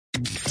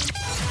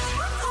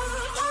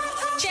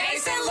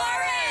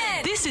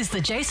This is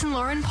the Jason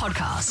Lauren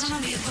podcast. Gonna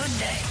be a good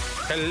day.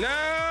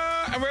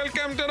 Hello and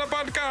welcome to the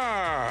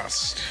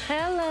podcast.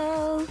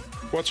 Hello.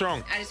 What's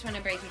wrong? I just want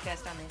to break you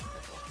first on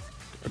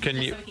this. Can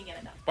Just you? so we can get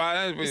it done.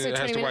 Well, it Is it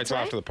has 20 to wait minutes till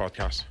away? after the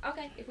podcast.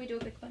 Okay, if we do a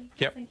quick one.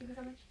 Yep. Thank you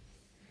so much.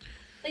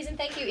 Please and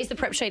thank you. Is the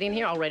prep sheet in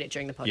here? I'll read it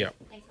during the podcast. Yep,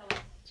 Thanks a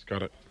lot. it's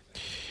got it.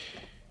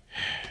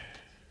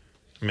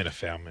 I'm in a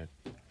foul mood.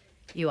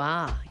 You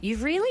are.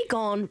 You've really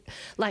gone,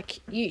 like,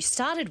 you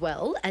started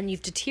well and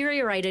you've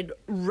deteriorated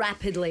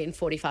rapidly in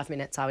 45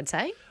 minutes, I would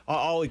say.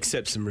 I'll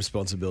accept some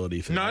responsibility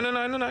for that. No.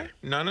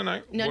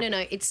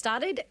 No. It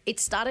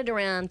started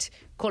around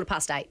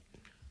 8:15.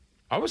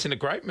 I was in a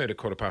great mood at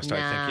 8:15.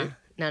 Thank you.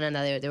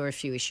 No. There were a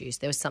few issues.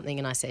 There was something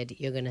and I said,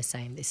 you're going to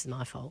say this is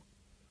my fault.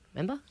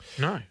 Remember?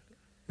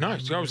 No,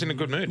 so I was in a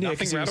good mood. Yeah, Nothing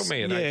 'cause he rattled was-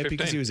 me at Yeah, 8:15.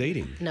 because he was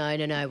eating. No.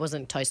 It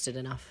wasn't toasted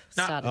enough.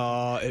 No.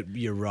 Started.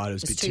 You're right. It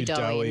was It a was bit too too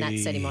doughy and that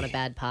set him on a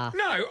bad path.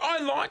 No, I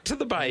liked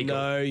the bagel.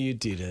 No, you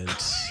didn't.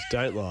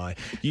 Don't lie.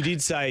 You did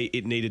say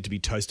it needed to be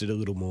toasted a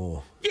little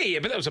more. Yeah,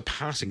 but that was a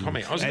passing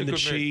comment. I was in And a the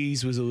good mood.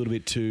 cheese was a little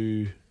bit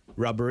too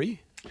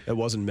rubbery. It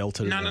wasn't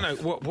melted No.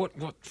 enough. What?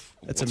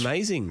 That's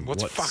amazing.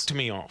 What's fucked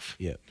me off?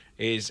 Yeah.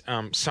 Is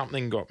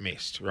something got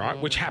missed, right?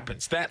 Which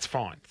happens. That's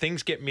fine.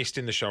 Things get missed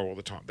in the show all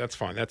the time. That's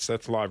fine. That's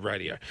live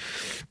radio.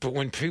 But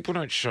when people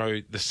don't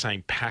show the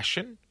same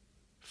passion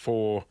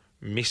for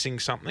missing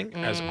something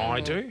as I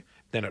do,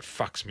 then it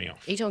fucks me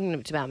off. Are you talking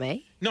about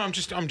me? No, I'm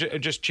just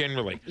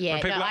generally. Yeah,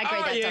 when people no, are I like, agree,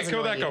 oh that yeah, does cool,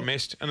 annoy that got you.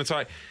 missed, and it's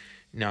like,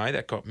 no,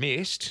 that got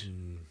missed.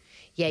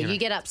 Yeah, you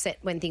get upset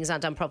when things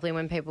aren't done properly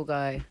when people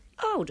go,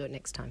 oh, we'll do it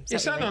next time. Yeah,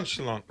 Is that so what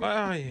you mean? nonchalant. Like,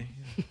 oh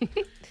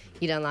yeah.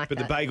 You don't like But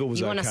the that. bagel was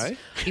you want okay?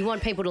 You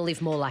want people to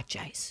live more like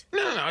Jace.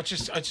 No. I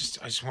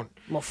just want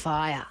More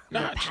fire,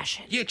 more just-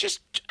 passion. Yeah,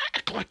 just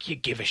act like you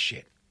give a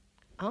shit.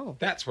 Oh,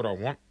 That's what I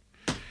want.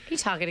 are you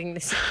targeting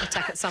this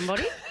attack at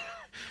somebody?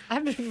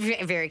 I'm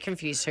very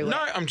confused who. No,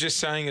 I'm just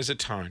saying as a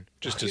tone,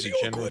 just as a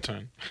general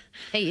tone.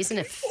 He is in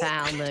a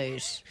foul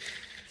mood.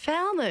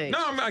 Foul mood.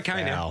 No, I'm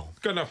okay now. Wow.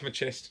 Got enough my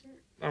chest.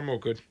 I'm all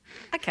good.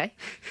 Okay.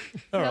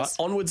 All right. Yes.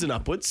 Onwards and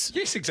upwards.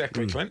 Yes,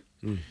 exactly, Clint.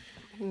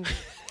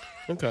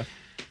 Okay.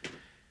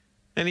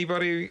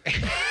 Anybody?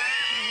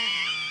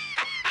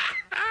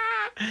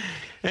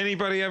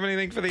 Anybody have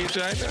anything for the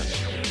agenda?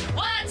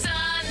 What's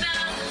on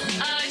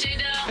the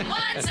agenda?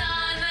 What's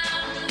on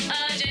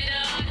the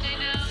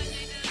agenda?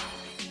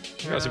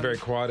 You guys are very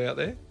quiet out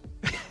there.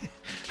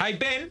 Hey,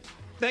 Ben,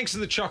 thanks for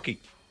the chocky.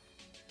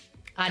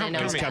 I don't know.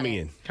 Come about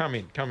in. Coming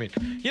it. in. Come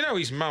in. You know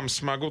his mum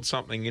smuggled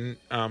something in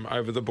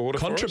over the border.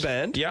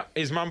 Contraband? For us? Yeah,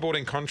 his mum brought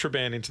in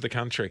contraband into the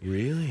country.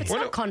 Really? It's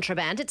not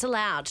contraband. It's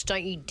allowed.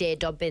 Don't you dare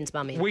dob Ben's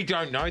mum in. We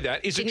don't know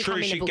that. Is it Didn't come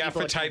true in a she boogie gaffer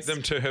board taped case.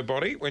 them to her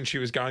body when she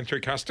was going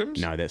through customs?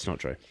 No, that's not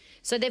true.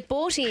 So they've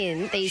bought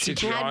in these Did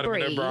she hide 'em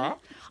in her Cadbury bra?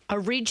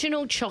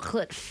 original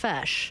chocolate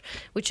fish,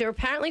 which are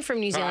apparently from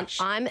New Zealand. Fish.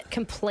 I'm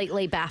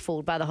completely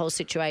baffled by the whole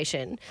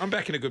situation. I'm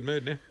back in a good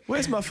mood now.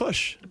 Where's my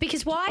fish?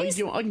 Because why I is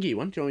can get you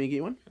one. Do you want me to get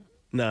you one?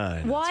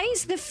 No. why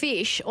is the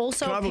fish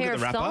also Can I a have a look pair at of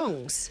the wrapper?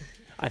 thongs?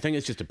 I think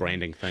it's just a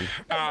branding thing.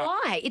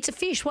 Why? It's a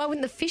fish. Why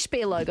wouldn't the fish be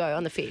a logo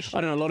on the fish?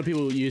 I don't know. A lot of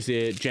people use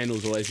their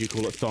jandals, or as you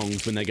call it,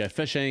 thongs, when they go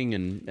fishing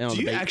and on Do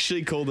the you beach.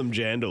 actually call them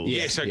jandals?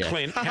 Yeah, so Yeah.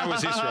 Clint, how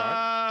was this,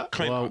 right?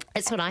 Clint, Well,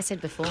 That's what I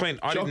said before. Clint,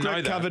 I didn't know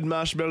Chocolate that. covered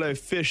marshmallow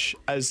fish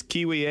as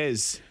kiwi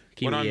is.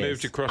 When I Kiwi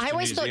moved is. across I to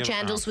always New thought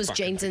Zealand, jandals was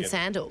fucking jeans and forget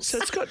it. sandals. So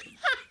it's got.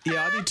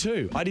 Yeah, I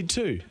did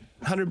too.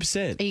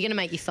 100%. Are you going to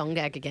make your thong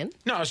gag again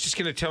No, I was just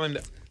going to tell him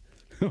that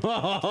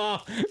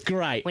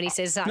Great. when he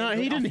says something No,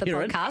 he off didn't the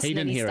hear it. podcast He and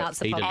then didn't he hear it. starts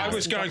the He podcast? didn't. I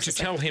was and going drops to us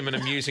tell in. him an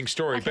amusing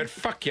story, but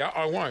fuck yeah,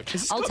 I won't.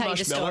 It's I'll got tell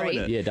you the marshmallow in story.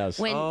 it. Yeah, it does.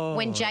 When Oh,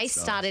 Jace it's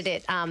started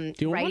at Do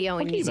you want radio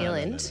one? in What New do you-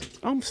 Zealand.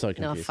 I'm so No,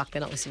 confused. fuck, they're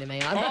not listening to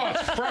me. Oh,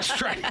 it's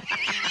frustrating.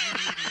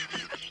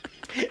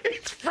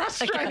 It's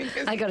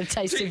frustrating. I got a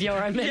taste of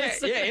your own Yeah,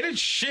 medicine. yeah, it is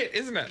shit,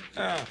 isn't it?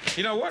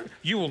 You know what?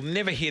 You will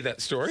never hear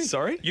that story.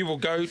 Sorry? You will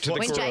go to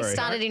When the Jace story?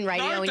 started in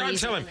radio No, in New don't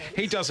tell him. Zealand.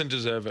 He doesn't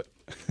deserve it.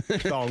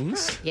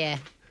 Thongs. Yeah,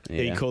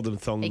 Yeah, you called them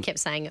thongs. he kept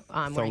saying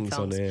I'm wearing Thongs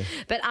on thongs. air.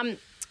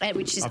 But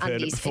which is I've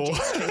heard it undies. before.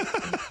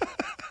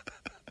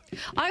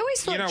 I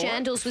always thought You know what?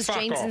 jandals was Fuck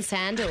jeans off. and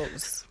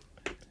sandals.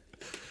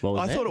 What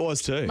was I that? thought it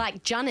was too.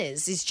 Like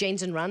junners is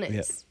jeans and runners.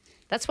 Yep.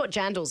 That's what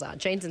jandals are,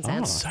 jeans and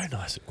sandals. so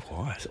nice and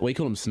quiet. We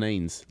call them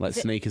sneens, like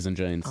sneakers and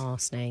jeans. Oh,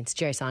 snanes.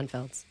 Jerry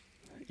Seinfeld's.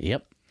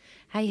 Yep.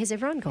 Hey, has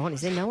everyone gone?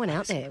 Is there no one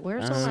out there? Where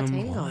is all our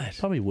team gone?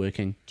 Probably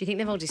working. Do you think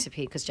they've all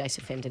disappeared because Jace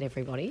offended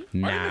everybody?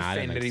 Nah, I didn't don't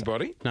offend think so.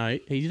 anybody. No,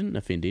 he didn't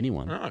offend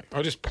anyone. No,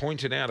 I just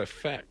pointed out a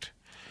fact.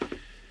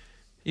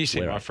 You see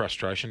Where my are-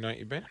 frustration, don't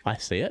you, Ben? I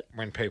see it.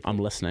 When people... I'm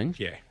listening.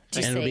 Yeah. Do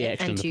you And it'll see be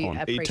it? And actioned do you upon. Are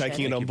you appreciate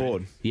taking it on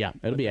board? Yeah,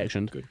 it'll be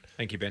actioned. Good.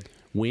 Thank you, Ben.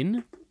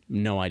 When?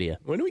 No idea.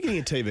 When are we getting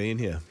a TV in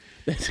here?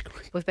 That's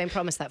great. We've been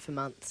promised that for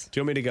months. Do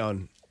you want me to go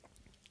and...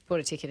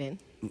 Bought a ticket in.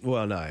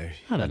 Well, no.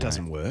 don't That know.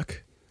 doesn't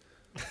work.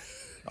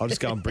 I'll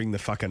just go and bring the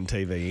fucking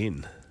TV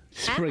in.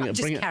 Just bring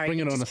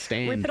it on a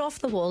stand. Rip it off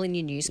the wall in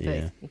your news booth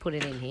Yeah. and put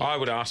it in here. I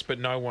would ask, but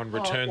no one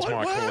returns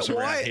my calls why-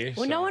 around here.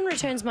 Well, so- no one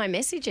returns my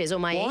messages or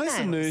my Why emails. is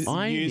the news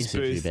I message you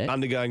booth back.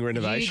 undergoing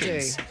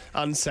renovations? do.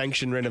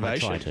 Unsanctioned I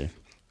renovation. try to.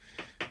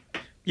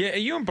 Yeah, are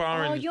you and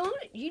Byron You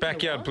know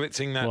backyard what?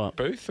 blitzing that What?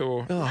 booth?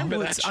 Or Oh, remember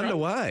well, that it's show?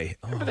 underway.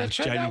 Remember that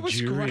show? Jamie That was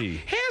Jury. great.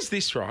 How's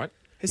this, right?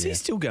 Is he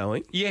still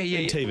going? Yeah.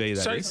 In TV,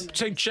 that so, is.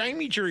 So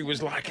Jamie Jury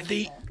was like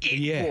the it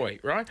Yeah. boy,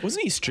 right?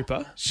 Wasn't he a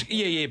stripper?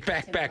 Yeah,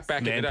 back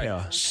in the day.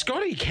 Manpower.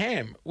 Scotty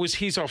Cam was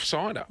his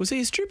offsider. Was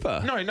he a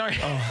stripper? No.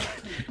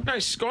 No,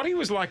 Scotty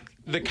was like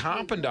the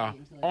carpenter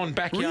on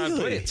Backyard Really?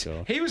 Blitz.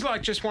 He was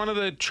like just one of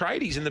the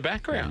tradies in the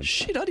background.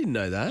 Shit, I didn't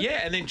know that.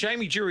 Yeah, and then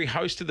Jamie Jury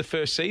hosted the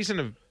first season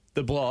of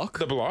The block.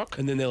 The Block.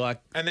 And then they're like,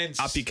 And then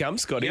up you come,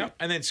 Scotty. Yep,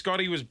 and then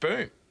Scotty was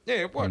boom.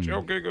 Yeah, watch.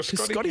 I'll Google 'Cause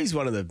Scotty. Scotty's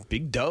one of the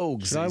big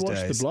dogs Should I these watch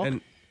The days. Block?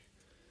 And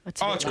I'll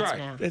tell you it's what great.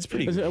 now. it's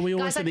pretty Is it, good. are we Guys,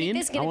 almost I at the think end?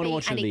 there's I going want to to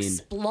watch be at an the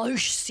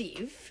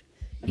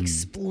end.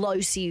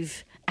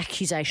 explosive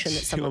accusation that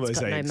You someone's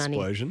almost got say no money.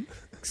 explosion.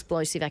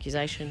 Explosive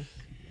accusation.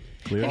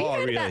 Where, Have you Oh, heard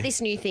really? about this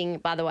new thing,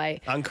 by the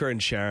way? Unker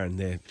and Sharon,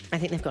 I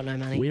think they've got no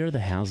money. where are the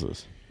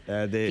houses?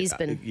 they're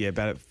Gisborne. yeah,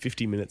 about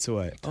 50 minutes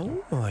away.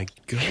 Oh my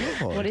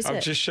god! What is I've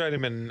it? just showed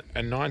him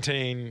a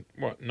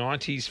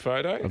 90s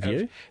photo Of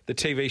you? the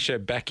TV show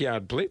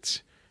Backyard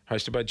Blitz,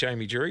 hosted by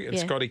Jamie Jury, and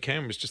Yeah. Scotty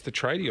Cam was just the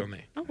tradie on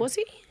there. Oh, was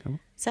he?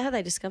 Is that how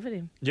they discovered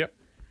him? Yep.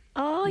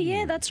 Oh,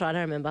 yeah, that's right.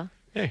 I remember.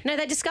 Yeah. No,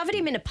 they discovered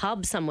him in a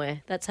pub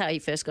somewhere. That's how he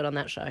first got on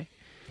that show.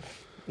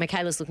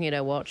 Michaela's looking at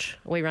her watch.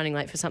 Are we running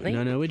late for something?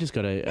 No, we just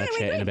got a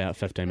chat in about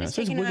 15 minutes.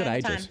 taking We've got our own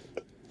ages.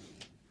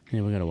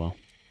 Yeah, we've got a while.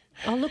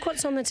 Oh, look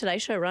what's on the Today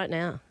Show right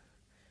now.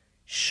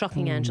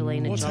 Shocking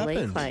Angelina What's Jolie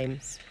happened?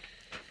 claims.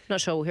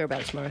 Not sure. We'll hear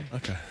about it tomorrow.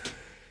 Okay.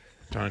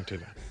 Don't do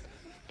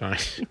that.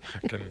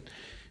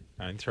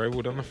 Don't throw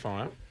wood on the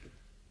fire.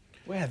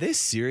 Wow, there's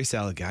serious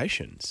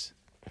allegations.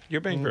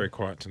 You're being very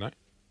quiet tonight,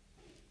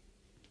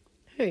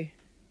 Who? I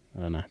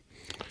don't know.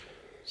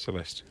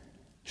 Celeste.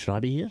 Should I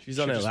be here? She's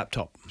on her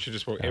laptop. Should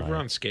just walk.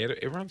 Everyone's scared.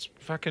 Everyone's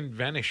fucking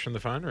vanished from the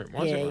phone room.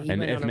 Why is Yeah, everyone? you And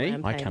went if on a me, I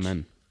rampage. come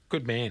in.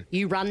 Good man.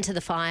 You run to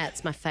the fire.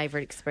 It's my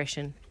favourite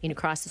expression. In a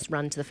crisis,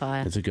 run to the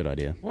fire. It's a good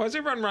idea. Why is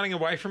everyone running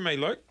away from me,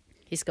 Luke?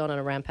 He's gone on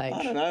a rampage.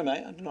 I don't know,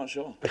 mate. I'm not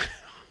sure.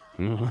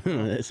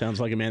 That sounds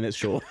like a man that's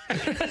sure.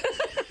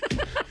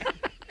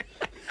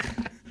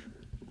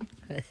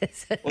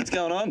 What's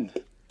going on?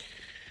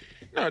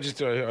 No,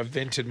 I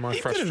vented my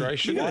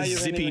frustration. You got Why a are you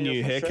zippy venting your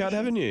new haircut, frustration?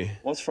 haven't you?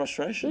 What's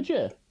frustration?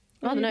 you?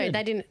 Oh, no,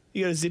 they didn't.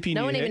 You got a zippy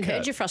No new one even haircut.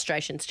 heard your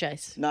frustrations,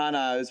 Chase.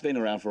 No, it's been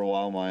around for a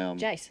while. My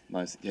Jace.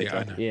 Yeah,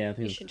 I know. Yeah, I think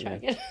You it's, should try yeah.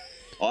 again.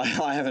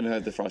 I haven't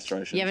heard the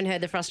frustration. You haven't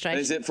heard the frustration?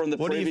 Is it from the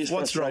What do you- previous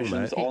what's wrong,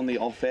 frustrations mate? on the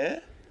off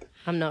air?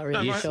 I'm not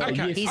really No, sure.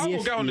 okay, Yes, I will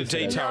yes, go into yes,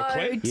 detail, No,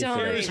 Clint. don't.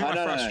 Here is my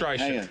No,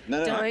 frustration. hang on.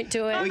 No. Don't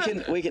do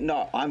it. We can.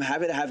 No, I'm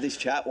happy to have this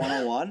chat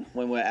one-on-one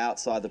when we're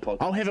outside the podcast.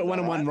 I'll have it Is that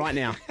one-on-one right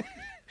now.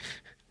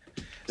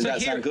 Does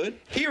that sound good?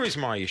 Here is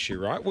my issue,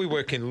 right? We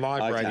work in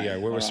live Okay, radio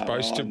where we're all right,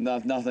 supposed to.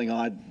 Nothing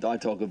I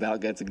talk about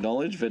gets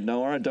acknowledged, but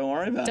don't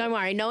worry about Don't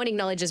worry, no one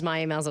acknowledges my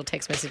emails or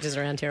text messages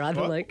around here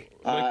either, Luke.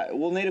 it.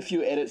 We'll need a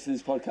few edits to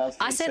this podcast.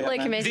 I sent Luke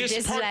a message This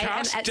yesterday.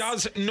 podcast and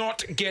does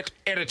not get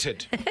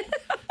edited.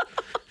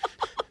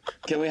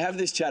 Can we have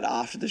this chat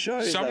after the show?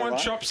 Is that Someone right?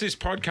 chops this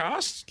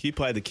podcast. Can you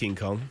play the King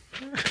Kong?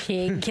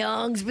 King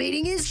Kong's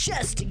beating his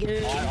chest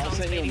again. I'll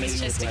send you a beating his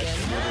meeting chest request.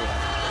 again.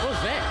 What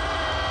was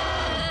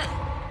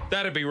that?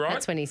 That'd be right.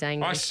 That's when he's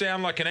angry. I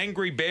sound like an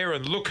angry bear,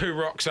 and look who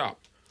rocks up.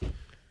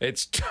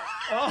 It's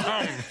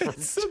Tom from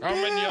Tom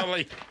and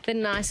Yoli. The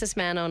nicest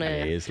man on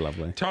It earth. is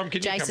lovely. Tom,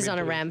 can you Jace come is in, on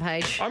a please?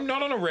 rampage. I'm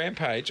not on a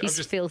rampage. He's I'm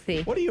just.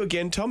 filthy. What are you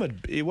again, Tom?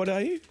 What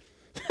are you?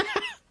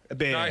 A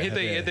bear. No, a hit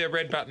bear. the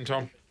red button,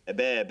 Tom. A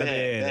bear. A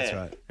bear, that's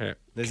right. Yeah.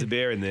 There's a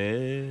bear in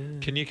there.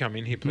 Can you come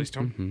in here, please,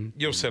 Tom?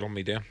 You'll settle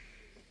me down.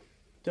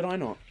 Did I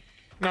not?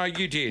 No,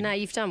 you did. No,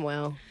 you've done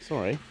well.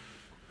 Sorry.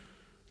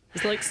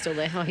 Is Luke still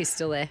there? Oh, he's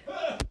still there.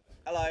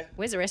 Hello.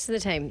 Where's the rest of the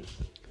team?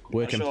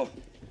 Working. Sure.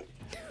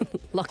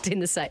 Locked in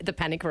the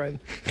panic room.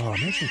 Oh,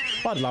 imagine.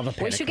 I'd love a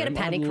panic should get a room.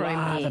 panic room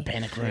I'd love here. a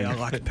panic room. Yeah, I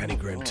like the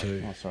panic room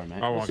too. Oh, sorry,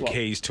 mate. I want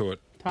keys to it.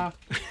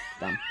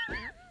 Done.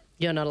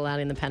 You're not allowed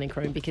in the panic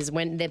room because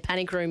when the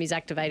panic room is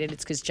activated,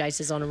 it's because Jace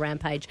is on a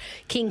rampage.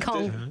 King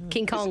Kong.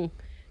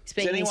 He's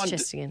beating his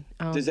chest again.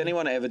 Oh. Does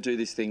anyone ever do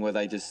this thing where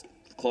they just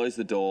close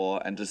the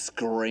door and just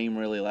scream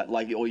really loud,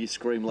 or you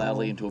scream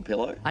loudly into a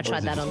pillow? I Or tried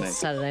is it that just on me?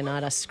 Saturday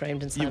night. I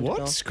screamed and You slammed the door.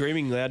 what?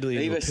 Screaming loudly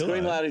into Either a pillow?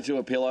 scream loud into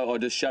a pillow or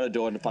just shut a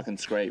door and fucking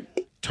scream.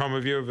 Tom,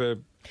 have you ever?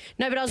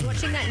 No, but I was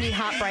watching that new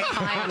Heartbreak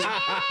High.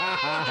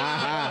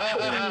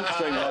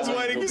 I was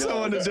waiting for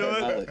someone to do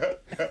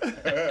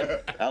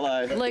it.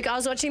 Hello. Luke, I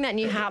was watching that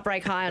new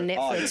Heartbreak High on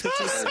Netflix,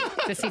 which is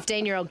for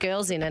 15-year-old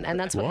girls in it, and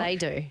that's what they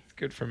do.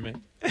 Good from me.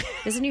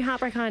 There's a new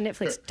Heartbreak High on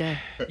Netflix. Duh.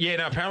 Yeah,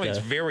 no, apparently it's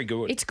very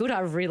good. It's good. I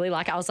really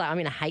like it. I was like, I'm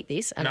going to hate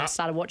this. And I No.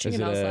 started watching Is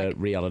it, it and I was a like,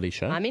 reality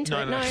show? I'm into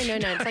No, it. no.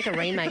 No. It's like a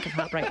remake of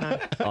Heartbreak High.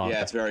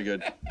 Yeah, it's very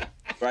good.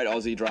 Great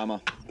Aussie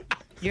drama.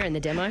 You're in the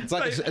demo. It's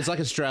like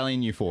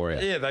Australian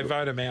Euphoria. Yeah, they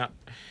vote him out.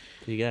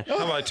 There you go.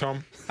 Hello,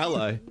 Tom.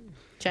 Hello.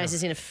 Jace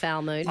is in a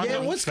foul mood. Yeah,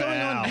 what's going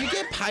on? You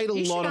get paid a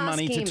You should lot of ask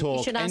money to him. talk,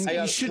 You should ask and him. Hey, you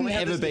guys, shouldn't can we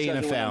have ever this be in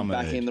a discussion foul when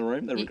I'm back in mood. the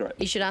room? That'd be great.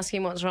 You should ask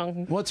him what's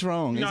wrong. What's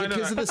wrong? Is No, it no,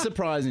 because no. of the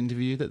surprise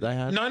interview that they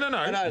had? No. No,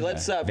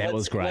 let's. That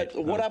was great. What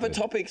That was other good.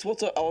 topics?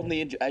 What's on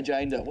the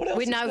agenda? What else?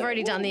 We is know we've there?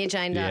 already done the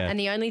agenda, Yeah. and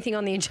the only thing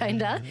on the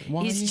agenda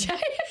Why? is Jace.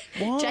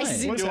 Why? Jace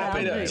is in What's Do you want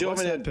me foul to, mood. do you want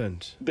What's me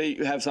happened?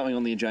 to have something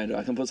on the agenda?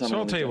 I can put something So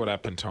I'll on the tell you what agenda.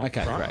 happened, Tom.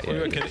 Okay, right? great,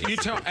 yeah. We reckon- you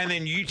tell, and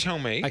then you tell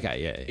me.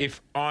 Okay, yeah.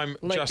 If I'm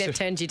Look, just they've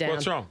turned you down.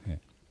 What's wrong?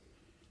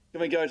 Can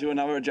we go to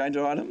another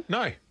agenda item?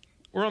 No.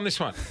 We're on this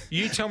one.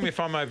 You tell me if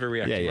I'm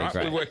overreacting, Yeah, right?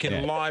 great. We work in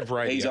Yeah. live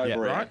radio, He's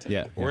overreacting. right?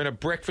 Yeah. We're in a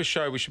breakfast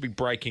show. We should be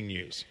breaking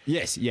news.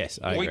 Yes.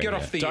 I We agree, get yeah.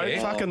 off the Don't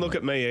air. fucking look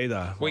at me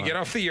either. We get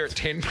off the air at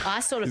 10. I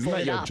sort of Isn't brought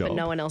that it your up, but job?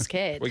 no one else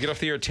cared. We get off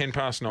the air at 10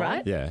 past 9.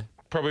 Right? Yeah.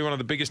 Probably one of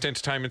the biggest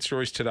entertainment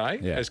stories today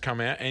Yeah. has come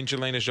out.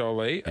 Angelina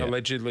Jolie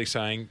allegedly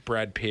saying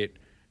Brad Pitt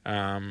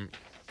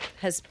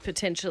Has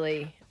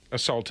potentially.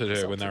 assaulted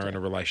her when they were in a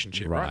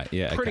relationship. Right. Right,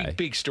 yeah, Pretty okay.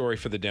 big story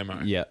for the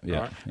demo. Yeah, yeah,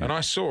 right? yeah. And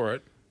I saw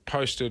it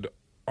posted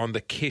on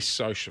the Kiss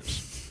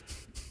socials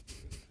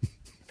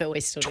But we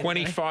still don't know.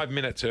 25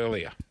 minutes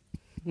earlier.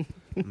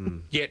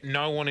 Yet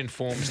no one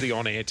informs the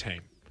on-air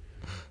team.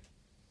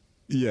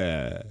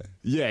 Yeah.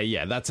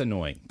 That's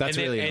annoying. That's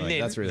and then, really and annoying.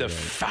 then That's really the annoying.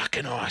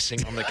 fucking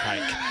icing on the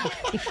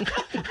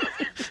cake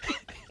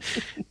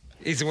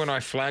is when I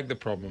flag the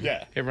problem.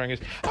 Yeah. Everyone goes,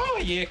 oh,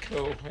 yeah,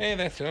 cool. Yeah,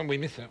 that's it. We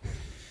miss it.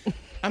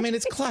 I mean,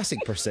 it's classic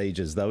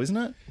procedures, though, isn't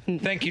it?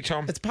 Thank you,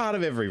 Tom. It's part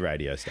of every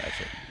radio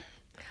station.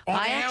 On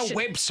I our actu-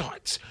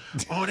 websites.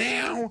 On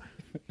our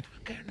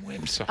fucking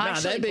website. I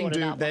actually they've been brought it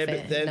doing- up off they've-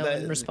 air. they're- No they're-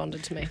 one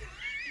responded to me.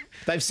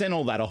 They've sent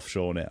all that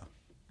offshore now.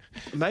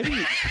 Maybe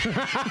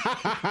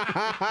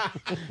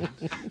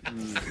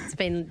It's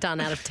been done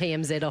out of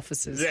TMZ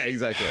offices.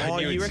 exactly. Oh,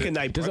 knew you it reckon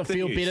they Does broke it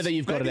feel the news? better that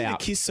you've got Maybe it out?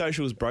 The Kiss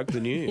socials broke the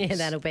news. Yeah,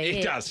 that'll be it.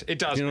 It does. It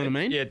does. Do you know what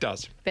I mean? Yeah, it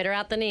does. Better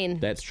out than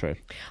in. That's true.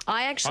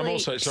 I actually, I'm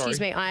also- sorry.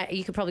 excuse me,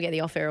 you could probably get the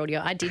off-air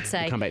audio. I did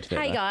say, come back to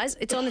that, hey though. guys,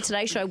 it's on the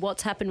Today Show.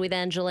 What's happened with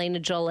Angelina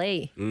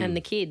Jolie and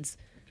the kids?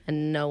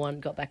 And no one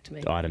got back to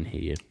me. I didn't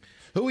hear you.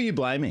 Who are you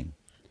blaming?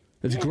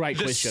 That's a great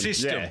The question.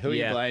 system. Who are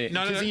you Yeah. blaming?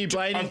 No, 'Cause are you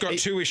blaming? I've got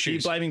two Are you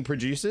issues. blaming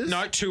producers?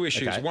 No, two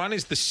issues. Okay. One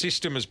is the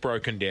system has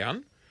broken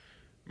down.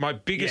 My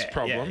biggest Yeah,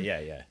 problem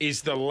yeah.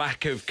 is the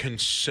lack of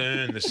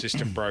concern the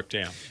system broke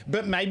down.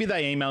 But maybe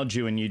they emailed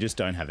you and you just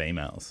don't have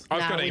emails.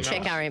 I've No, got we emails.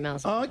 check our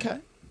emails. Oh, okay.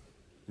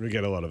 We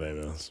get a lot of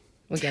emails.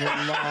 We get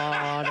a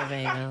lot of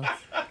emails.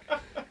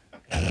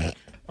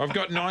 I've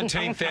got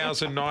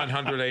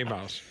 19,900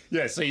 emails.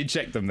 Yeah, so you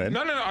check them then.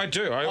 No, I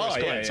do. I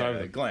always glance over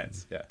them.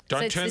 glance. Yeah.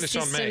 Don't So it's turn the this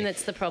on system me.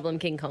 that's the problem,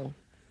 King Kong.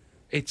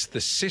 It's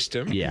the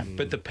system, Yeah.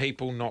 but the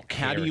people not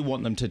caring. How do you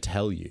want them to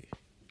tell you?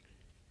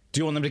 Do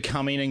you want them to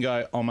come in and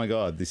go, "Oh my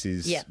God, this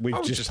is Yeah. we've I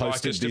would just just like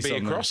posted us to this be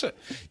on across it.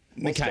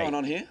 What's going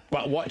on here?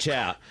 But watch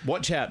out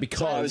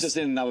because I was just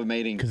in another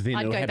meeting. Because then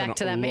I'd it'll go happen back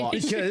to a that lot.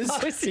 meeting.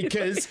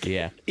 because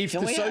Yeah. if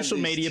Can the we have social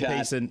this media chat,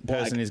 person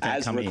like, is going to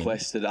as come in,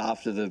 requested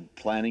after the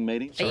planning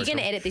meeting? Are you going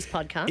to edit this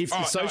podcast? if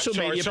the social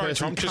media person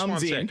Tom, just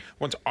comes one in, sec.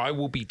 Once I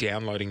will be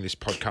downloading this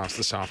podcast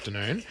this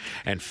afternoon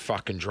and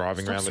fucking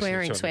driving Stop around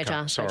swearing, listening to it in the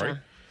car. swear jar. Sorry.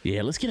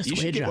 Yeah, let's get a You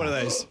swear should get jar. one of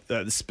those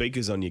the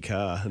speakers on your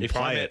car and If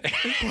play I'm it.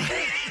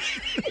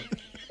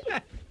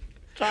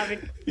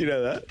 Driving. You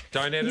know that?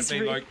 Don't edit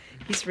me like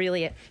He's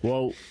really it.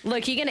 Well,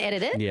 Look, you're going to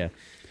edit it? yeah.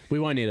 We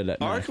won't edit it.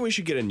 I No. reckon we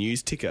should get a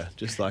news ticker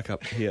just like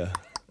up here.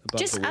 above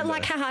Just the window.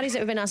 like how hard is it?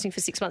 We've been asking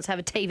for 6 months to have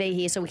a TV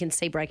here so we can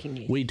see breaking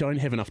news. We don't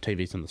have enough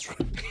TVs in this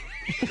room.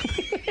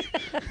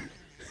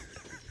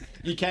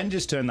 you can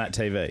just turn that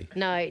TV.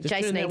 No, Just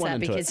Jason turn that needs one that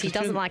into because it. he Just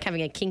doesn't turn- like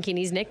having a kink in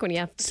his neck when you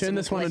have to Turn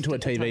this one into a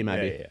TV, Yeah,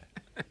 maybe.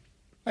 yeah.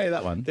 Hey,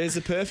 that one. There's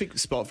a perfect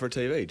spot for a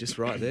TV, just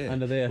right there.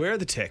 Under there. Where are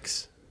the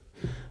techs?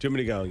 Do you want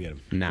me to go and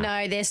get them? Nah.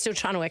 No, they're still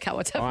trying to work out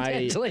what's happened to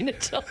I- Angelina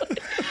Jolie.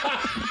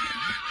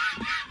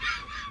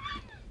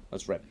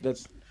 Let's wrap.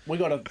 We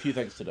got a few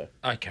things to do.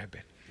 okay,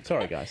 Ben.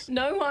 Sorry, guys.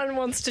 No one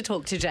wants to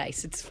talk to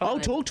Jace. It's fine. I'll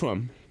talk to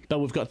him, but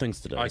we've got things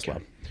to do as Okay.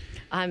 well.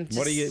 I'm just,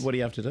 What do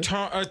you have to do?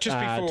 Just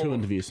before 2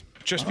 interviews.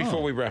 Just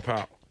before we wrap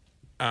up,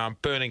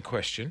 burning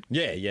question: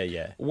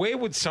 Yeah. where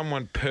would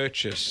someone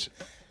purchase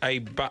a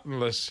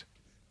buttonless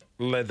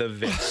leather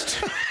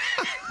vest?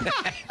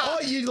 Oh,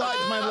 you like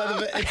my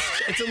leather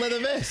vest? It's a leather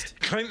vest.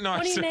 Clint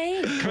What do you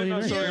Nice. mean? Clint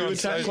Nice.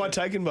 You were quite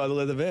taken by the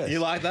leather vest. You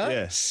like that?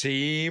 Yeah.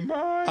 See my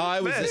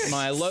I was vest. at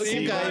my local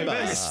See my gay bar.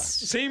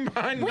 vest. See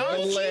my Where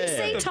did you Ole.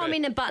 see Tom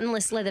in a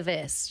buttonless leather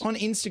vest? On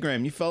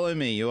Instagram, you follow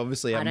me. You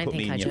obviously haven't don't put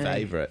me think in I your do.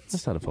 favourites. I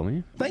started following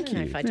you. Thank I don't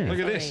know you. if I do. Look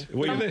at Sorry. this.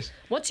 Look at this.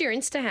 What's your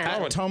Insta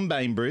handle? Tom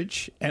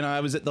Bainbridge, and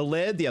I was at the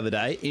Laird the other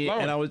day,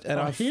 and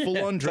I full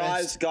on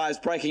dressed. Guys,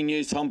 breaking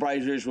news. Tom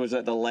Braidridge was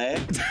at the Lair.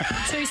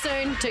 Too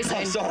soon. Too soon.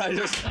 Oh, sorry, I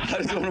just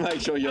want to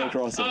make sure you're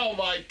across it. Oh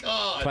my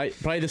god!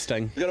 Play the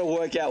sting. We've got to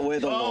work out where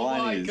the Oh line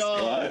my is.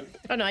 God. Right?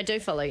 Oh no, I do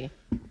follow you.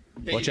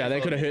 Watch out,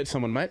 that could have hurt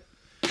someone, mate.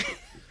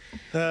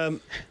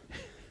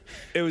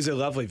 It was a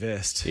lovely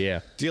vest.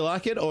 Yeah. Do you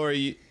like it, or are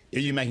you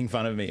making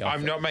fun of me?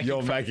 I'm not making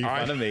You're fun- making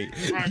fun I- of me.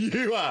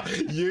 You are.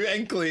 You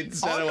and Clint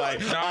straight away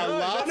no, are no,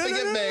 laughing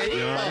at me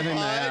no,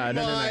 behind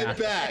no. my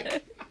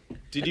back.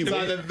 Did you It's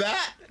win? either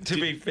that. To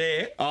be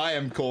fair, I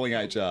am calling HR.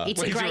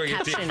 It's a We're great doing it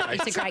caption.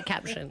 different. It's a great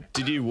caption.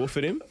 Did you woof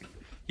at him?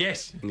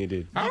 yes. You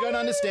did. You don't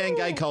understand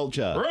gay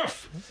culture.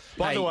 Roof.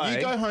 By the way,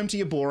 you go home to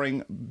your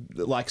boring,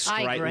 like,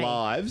 straight agree.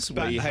 lives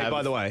where but, you hey, have.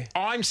 by the way,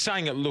 I'm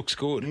saying it looks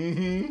good.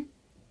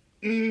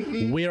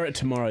 Wear it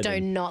tomorrow. Do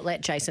Then. not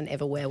let Jason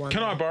ever wear one.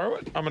 Can I borrow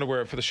it? I'm going to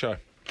wear it for the show.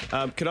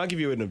 can I give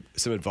you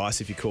some advice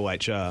if you call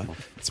HR?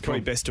 It's probably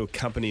best to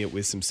accompany it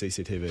with some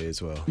CCTV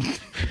as well.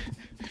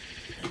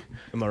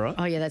 Am I right?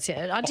 Oh, yeah, that's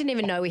it. I didn't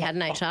even know we had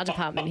an HR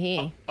department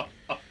here.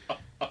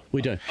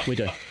 We do.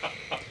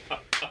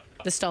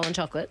 The stolen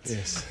chocolates.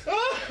 Yes.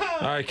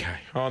 Okay,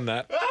 on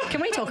that.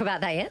 Can we talk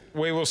about that yet?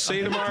 We will see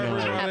you tomorrow,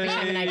 That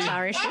became an everybody.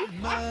 HR issue.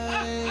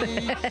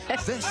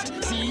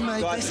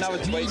 Guys, now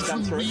it's weeks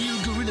done through.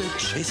 Gorilla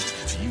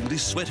chest. Feel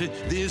this sweater,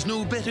 there's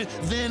no better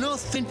than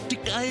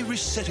authentic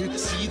Irish setter.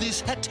 See this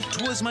hat,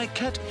 'twas my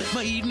cat,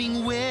 my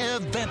evening wear,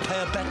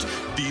 vampire bat.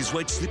 These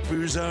white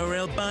slippers are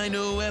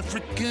albino,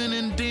 African,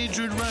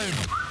 endangered rhino.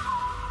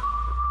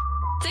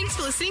 Thanks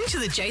for listening to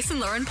the Jason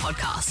Lauren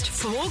podcast.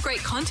 For more great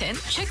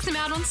content, check them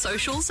out on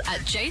socials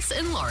at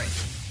Jason Lauren.